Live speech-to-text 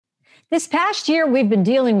This past year, we've been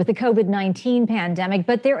dealing with the COVID-19 pandemic,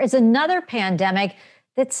 but there is another pandemic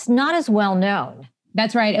that's not as well known.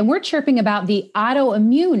 That's right. And we're chirping about the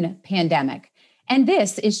autoimmune pandemic. And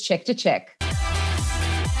this is Chick to Chick.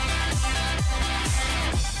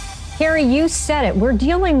 Carrie, you said it. We're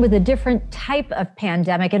dealing with a different type of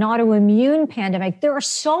pandemic, an autoimmune pandemic. There are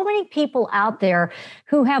so many people out there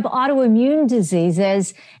who have autoimmune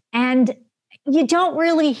diseases, and you don't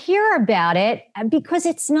really hear about it because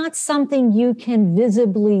it's not something you can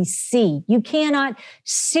visibly see. You cannot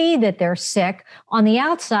see that they're sick on the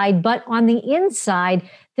outside, but on the inside,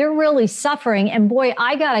 they're really suffering. And boy,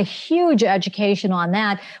 I got a huge education on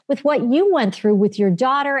that with what you went through with your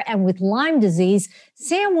daughter and with Lyme disease.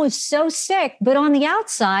 Sam was so sick, but on the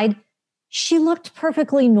outside, she looked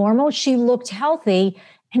perfectly normal. She looked healthy.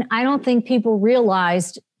 And I don't think people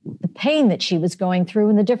realized the pain that she was going through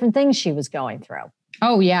and the different things she was going through.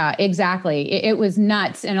 Oh, yeah, exactly. It was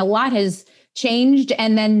nuts. And a lot has changed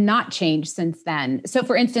and then not changed since then. So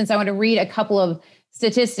for instance, I want to read a couple of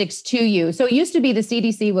statistics to you. So it used to be the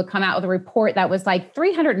CDC would come out with a report that was like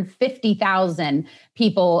 350,000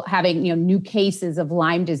 people having, new cases of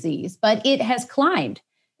Lyme disease, but it has climbed.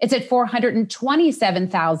 It's at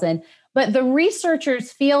 427,000. But the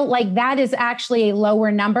researchers feel like that is actually a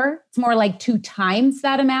lower number. It's more like 2 times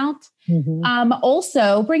that amount. Mm-hmm.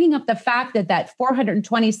 Also, bringing up the fact that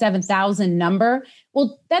 427,000 number,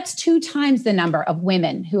 well, that's 2 times the number of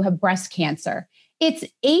women who have breast cancer. It's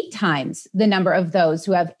 8 times the number of those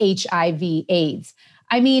who have HIV/AIDS.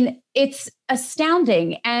 I mean, it's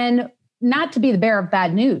astounding. And not to be the bearer of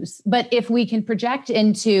bad news, but if we can project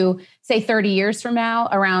into, say, 30 years from now,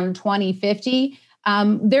 around 2050,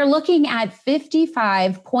 they're looking at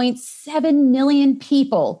 55.7 million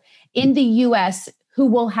people in the US who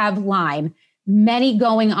will have Lyme, many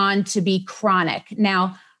going on to be chronic.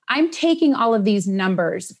 Now, I'm taking all of these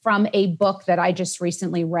numbers from a book that I just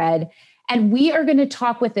recently read, and we are going to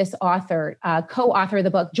talk with this author, co-author of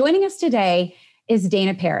the book. Joining us today is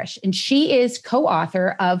Dana Parrish, and she is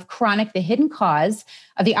co-author of Chronic: The Hidden Cause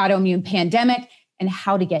of the Autoimmune Pandemic and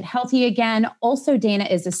How to Get Healthy Again. Also, Dana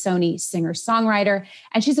is a Sony singer-songwriter,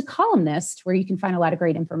 and she's a columnist where you can find a lot of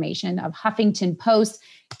great information of Huffington Post.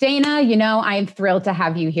 Dana, I am thrilled to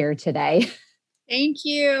have you here today. Thank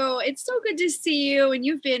you. It's so good to see you. And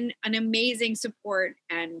you've been an amazing support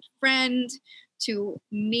and friend to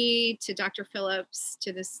me, to Dr. Phillips,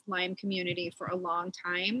 to this Lyme community for a long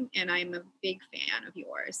time. And I'm a big fan of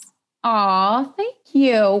yours. Aw, thank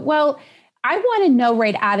you. Well, I want to know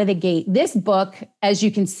right out of the gate, this book, as you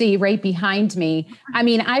can see right behind me, I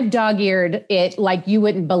mean, I've dog-eared it like you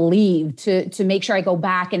wouldn't believe to make sure I go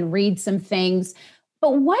back and read some things.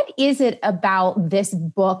 But what is it about this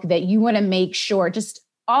book that you want to make sure, just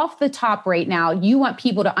off the top right now, you want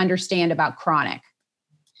people to understand about chronic?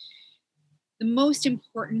 The most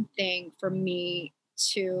important thing for me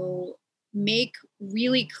to make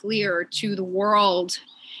really clear to the world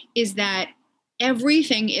is that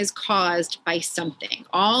everything is caused by something.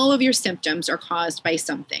 All of your symptoms are caused by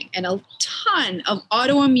something. And a ton of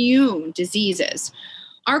autoimmune diseases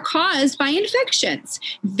are caused by infections,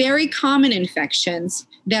 very common infections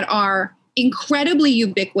that are incredibly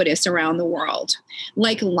ubiquitous around the world,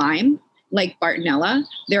 like Lyme, like Bartonella.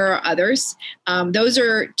 There are others. Those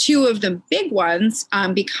are 2 of the big ones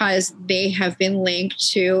because they have been linked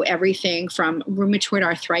to everything from rheumatoid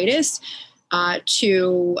arthritis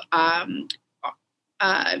to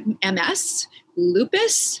MS,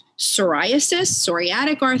 lupus, psoriasis,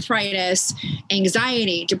 psoriatic arthritis,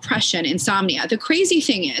 anxiety, depression, insomnia. The crazy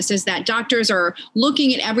thing is that doctors are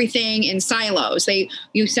looking at everything in silos.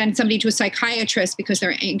 You send somebody to a psychiatrist because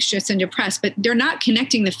they're anxious and depressed, but they're not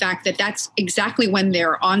connecting the fact that that's exactly when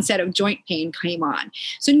their onset of joint pain came on.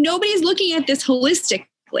 So nobody's looking at this holistically.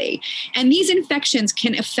 And these infections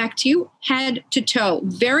can affect you head to toe,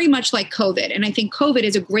 very much like COVID. And I think COVID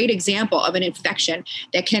is a great example of an infection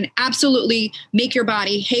that can absolutely make your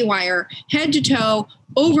body haywire, head to toe,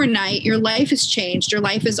 overnight. Your life is changed, your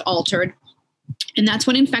life is altered. And that's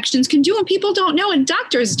what infections can do. And people don't know, and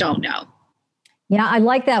doctors don't know. Yeah, I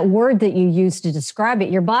like that word that you used to describe it.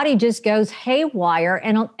 Your body just goes haywire.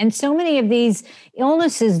 And so many of these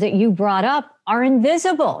illnesses that you brought up are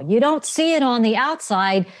invisible. You don't see it on the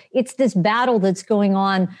outside. It's this battle that's going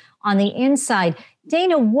on the inside.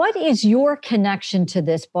 Dana, what is your connection to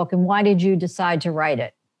this book and why did you decide to write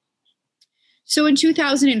it? So in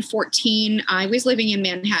 2014, I was living in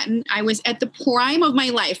Manhattan. I was at the prime of my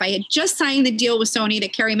life. I had just signed the deal with Sony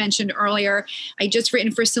that Carrie mentioned earlier. I had just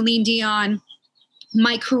written for Celine Dion.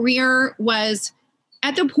 My career was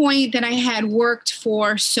at the point that I had worked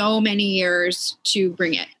for so many years to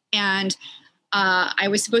bring it. And I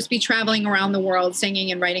was supposed to be traveling around the world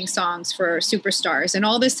singing and writing songs for superstars. And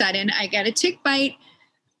all of a sudden I get a tick bite.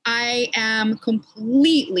 I am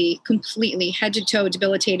completely head to toe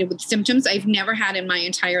debilitated with symptoms I've never had in my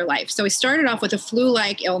entire life. So I started off with a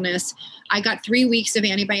flu-like illness. I got 3 weeks of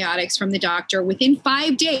antibiotics from the doctor within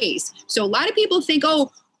 5 days. So a lot of people think,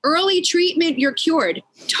 oh, early treatment, you're cured.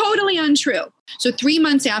 Totally untrue. So 3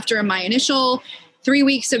 months after my initial 3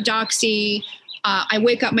 weeks of Doxy, I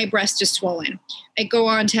wake up, my breast is swollen. I go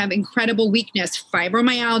on to have incredible weakness,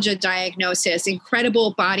 fibromyalgia diagnosis,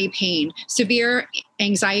 incredible body pain, severe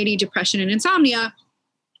anxiety, depression, and insomnia.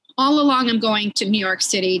 All along, I'm going to New York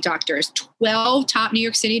City doctors, 12 top New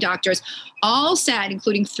York City doctors, all said,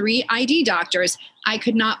 including 3 ID doctors, I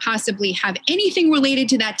could not possibly have anything related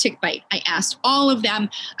to that tick bite. I asked all of them.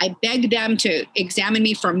 I begged them to examine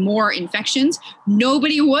me for more infections.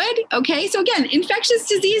 Nobody would. Okay. So again, infectious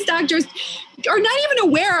disease doctors are not even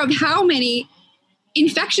aware of how many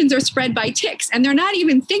infections are spread by ticks, and they're not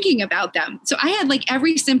even thinking about them. So I had like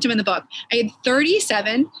every symptom in the book. I had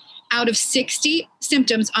 37 out of 60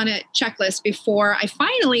 symptoms on a checklist before I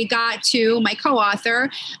finally got to my co-author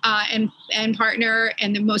and partner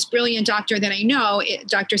and the most brilliant doctor that I know,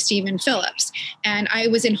 Dr. Stephen Phillips. And I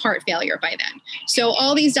was in heart failure by then. So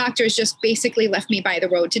all these doctors just basically left me by the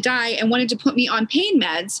road to die and wanted to put me on pain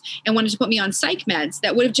meds and wanted to put me on psych meds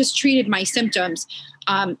that would have just treated my symptoms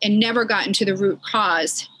and never gotten to the root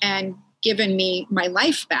cause and given me my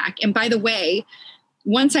life back. And by the way,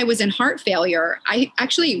 once I was in heart failure, I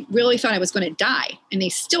actually really thought I was going to die, and they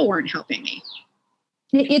still weren't helping me.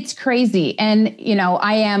 It's crazy. And, you know,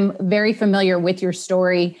 I am very familiar with your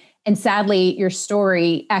story. And sadly, your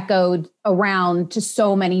story echoed around to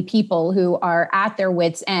so many people who are at their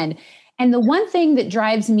wits' end. And the one thing that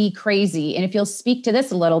drives me crazy, and if you'll speak to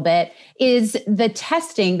this a little bit, is the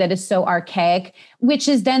testing that is so archaic, which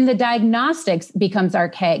is then the diagnostics becomes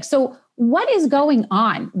archaic. So what is going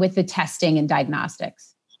on with the testing and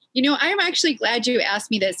diagnostics? You know, I'm actually glad you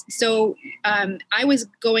asked me this. So I was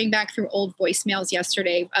going back through old voicemails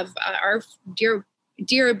yesterday of our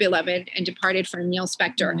dear beloved and departed friend, Neil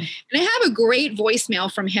Spector. And I have a great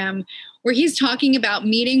voicemail from him where he's talking about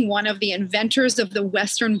meeting one of the inventors of the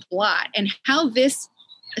Western blot and how this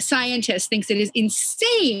scientist thinks it is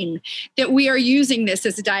insane that we are using this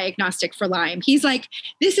as a diagnostic for Lyme. He's like,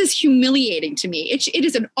 this is humiliating to me. It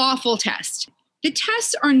is an awful test. The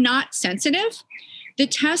tests are not sensitive. The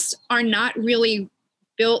tests are not really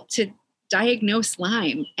built to diagnose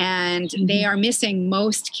Lyme, and they are missing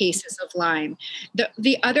most cases of Lyme.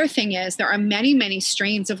 The other thing is there are many, many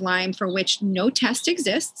strains of Lyme for which no test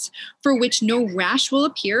exists, for which no rash will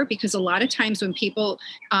appear, because a lot of times when people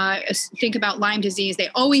think about Lyme disease, they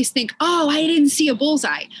always think, oh, I didn't see a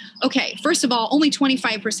bullseye. Okay, first of all, only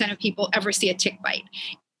 25% of people ever see a tick bite.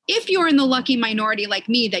 If you're in the lucky minority like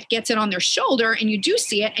me that gets it on their shoulder and you do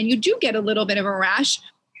see it and you do get a little bit of a rash,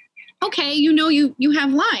 okay, you know you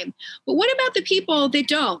have Lyme. But what about the people that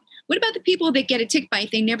don't? What about the people that get a tick bite,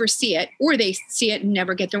 they never see it, or they see it and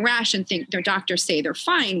never get the rash and think their doctors say they're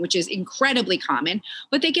fine, which is incredibly common,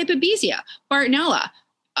 but they get Babesia, Bartonella,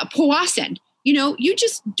 Powassan. You know, you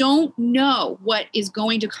just don't know what is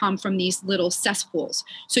going to come from these little cesspools.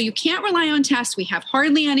 So you can't rely on tests. We have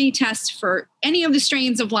hardly any tests for any of the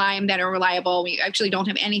strains of Lyme that are reliable. We actually don't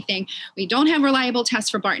have anything. We don't have reliable tests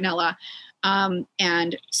for Bartonella.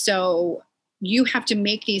 And so you have to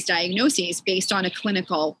make these diagnoses based on a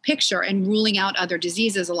clinical picture and ruling out other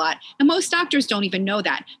diseases a lot. And most doctors don't even know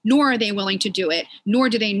that, nor are they willing to do it, nor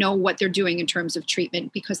do they know what they're doing in terms of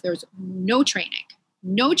treatment, because there's no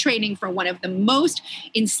training for one of the most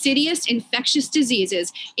insidious infectious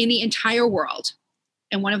diseases in the entire world,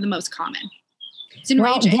 and one of the most common. It's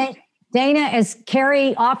enraging. Well, Dana, as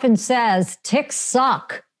Carrie often says, ticks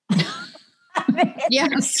suck.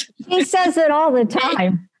 Yes. He says it all the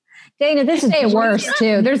time. Dana, this is worse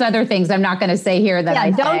too. There's other things I'm not going to say here that I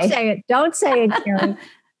don't say it. Don't say it, Carrie.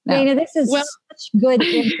 No. Dana, this is such good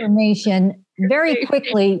information. Very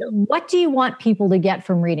quickly, what do you want people to get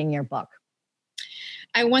from reading your book?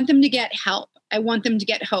 I want them to get help. I want them to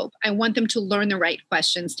get hope. I want them to learn the right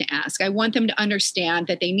questions to ask. I want them to understand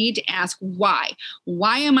that they need to ask why.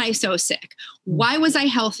 Why am I so sick? Why was I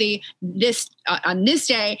healthy on this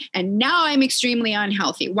day and now I'm extremely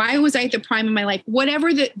unhealthy? Why was I at the prime of my life?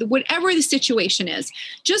 Whatever the situation is,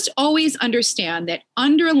 just always understand that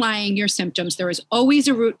underlying your symptoms, there is always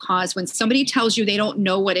a root cause. When somebody tells you they don't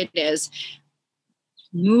know what it is,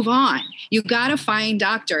 move on. You got to find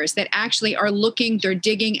doctors that actually are looking, they're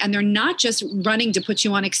digging, and they're not just running to put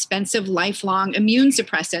you on expensive lifelong immune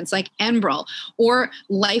suppressants like Enbrel or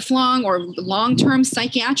lifelong or long-term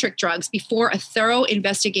psychiatric drugs before a thorough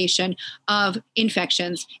investigation of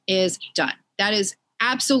infections is done. That is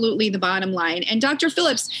absolutely the bottom line. And Dr.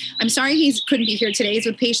 Phillips, I'm sorry he couldn't be here today. He's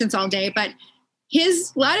with patients all day, but a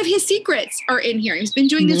lot of his secrets are in here. He's been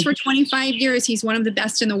doing this for 25 years. He's one of the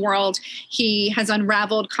best in the world. He has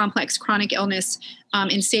unraveled complex chronic illness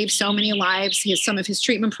and saved so many lives. Some of his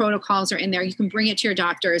treatment protocols are in there. You can bring it to your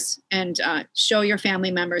doctors and show your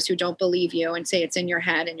family members who don't believe you and say it's in your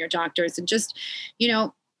head and your doctors, and just,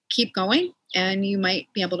 keep going, and you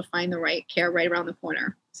might be able to find the right care right around the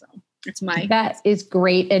corner. So that is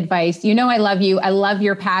great advice. I love you. I love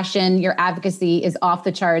your passion. Your advocacy is off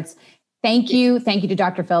the charts. Thank you. Thank you to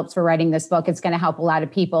Dr. Phillips for writing this book. It's going to help a lot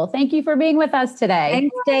of people. Thank you for being with us today.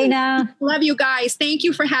 Thanks, Dana. Love you guys. Thank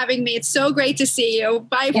you for having me. It's so great to see you.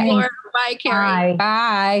 Bye, Flora. Bye, Carrie.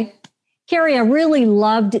 Bye. Carrie, I really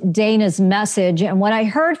loved Dana's message. And what I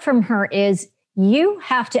heard from her is you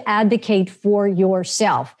have to advocate for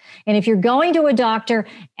yourself. And if you're going to a doctor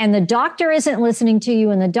and the doctor isn't listening to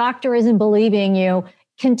you and the doctor isn't believing you,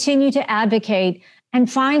 continue to advocate and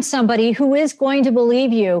find somebody who is going to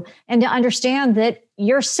believe you and to understand that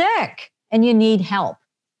you're sick and you need help.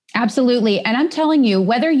 Absolutely. And I'm telling you,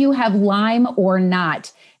 whether you have Lyme or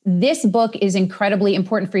not, this book is incredibly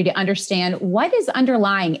important for you to understand what is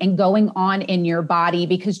underlying and going on in your body,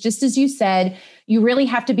 because just as you said, you really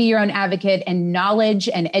have to be your own advocate, and knowledge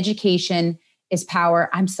and education is power.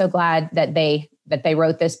 I'm so glad that they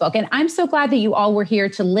wrote this book. And I'm so glad that you all were here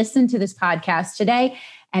to listen to this podcast today.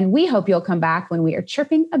 And we hope you'll come back when we are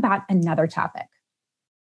chirping about another topic.